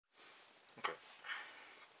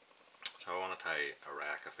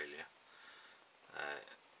ryacophillia.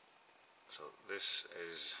 So this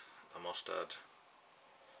is a Mustad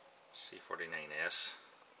C49S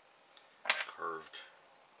curved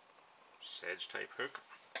sedge type hook.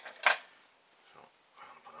 So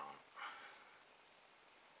I'll put on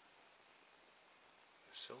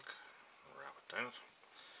the silk and wrap it down it.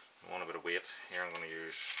 I want a bit of weight here. I'm going to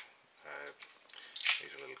use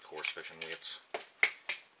these are little coarse fishing weights.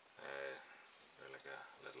 They're like a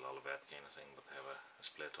little Olivet kind of thing, but they have a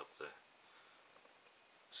split up the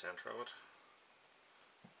centre of it.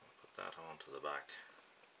 I'll put that onto the back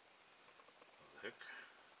of the hook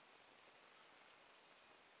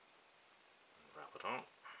and wrap it on.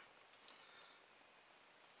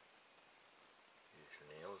 Use your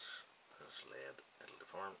nails, as lead it'll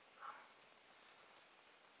deform.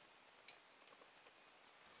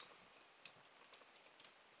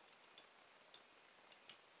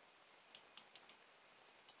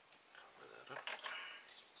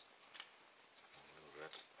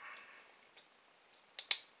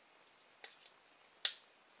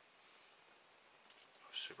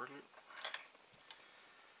 Super glue.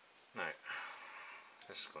 Now,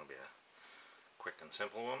 this is going to be a quick and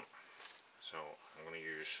simple one, so I'm going to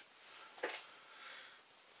use a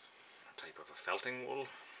type of a felting wool.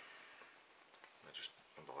 I just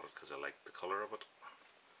bought it because I liked the colour of it.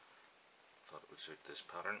 Thought it would suit this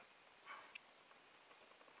pattern.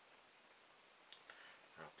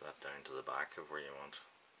 Wrap that down to the back of where you want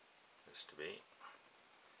this to be.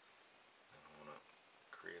 And I want to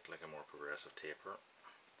create like a more progressive taper.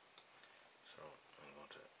 So I'm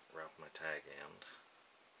going to wrap my tag end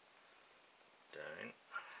down.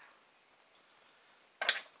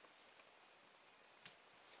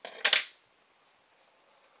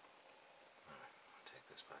 Now, take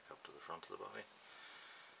this back up to the front of the body.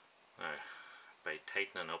 Now, by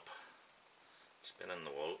tightening up, spinning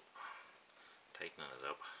the wool, tightening it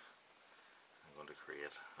up, I'm going to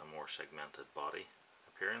create a more segmented body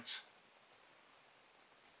appearance.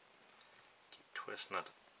 Keep twisting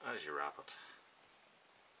it as you wrap it.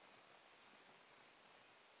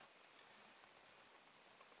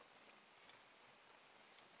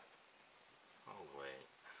 All the way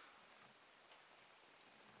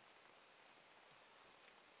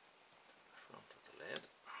to the front of the lid.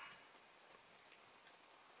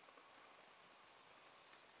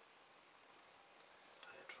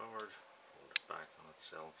 Tie it forward, fold it back on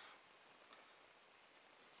itself.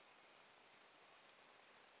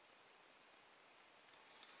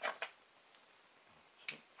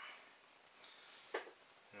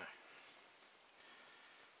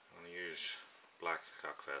 Black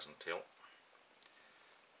cock pheasant tail.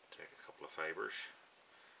 Take a couple of fibres,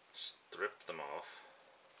 strip them off,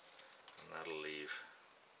 and that'll leave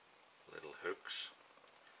little hooks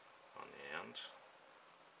on the end.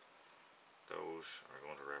 Those are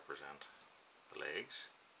going to represent the legs.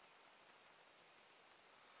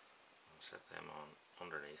 I'll set them on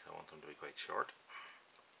underneath. I want them to be quite short.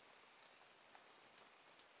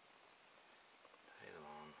 Tie them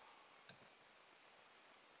on.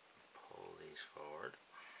 Forward.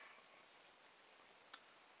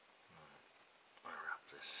 Now, I wrap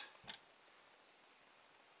this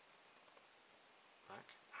back.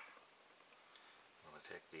 I'm going to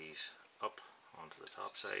take these up onto the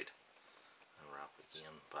top side and wrap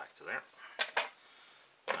again back to there.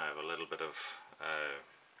 Now I have a little bit of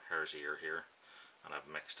hare's ear here, and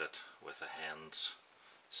I've mixed it with a hen's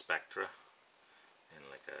spectra in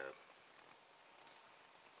like a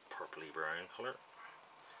purpley brown colour.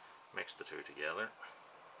 Mix the two together,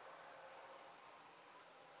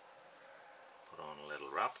 put on a little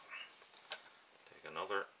wrap, take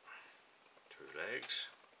another two legs,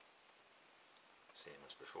 same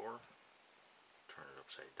as before, turn it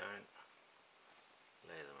upside down,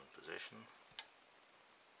 lay them in position,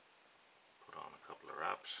 put on a couple of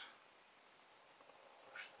wraps,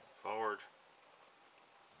 push them forward,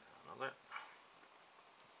 another.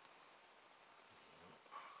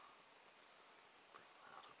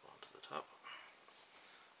 Up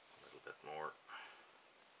a little bit more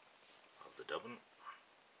of the dubbin.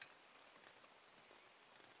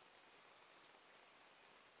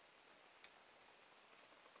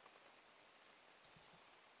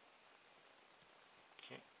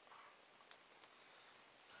 Okay.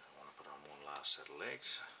 I want to put on one last set of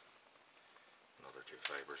legs. Another two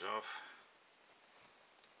fibres off.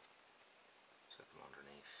 Set them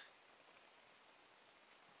underneath.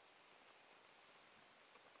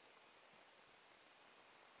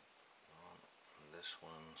 This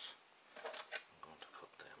one's, I'm going to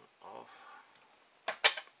cut them off.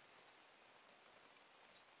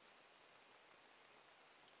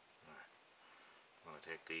 Right. I'm going to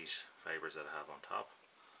take these fibres that I have on top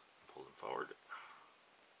and pull them forward.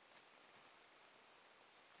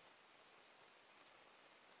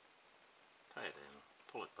 Tie it in,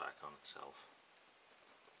 pull it back on itself,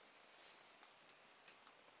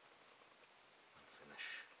 and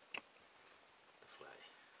finish the flay.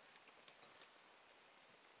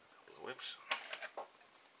 A couple of whips.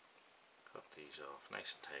 Cut these off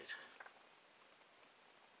nice and tight.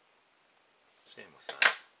 Same with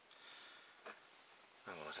that.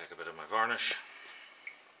 I'm going to take a bit of my varnish.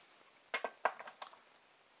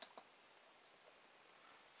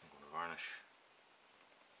 I'm going to varnish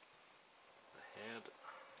the head,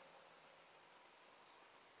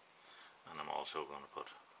 and I'm also going to put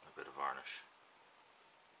a bit of varnish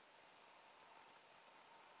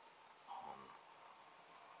on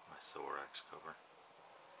my thorax cover.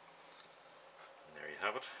 And there you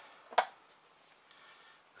have it,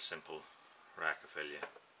 a simple ryacophillia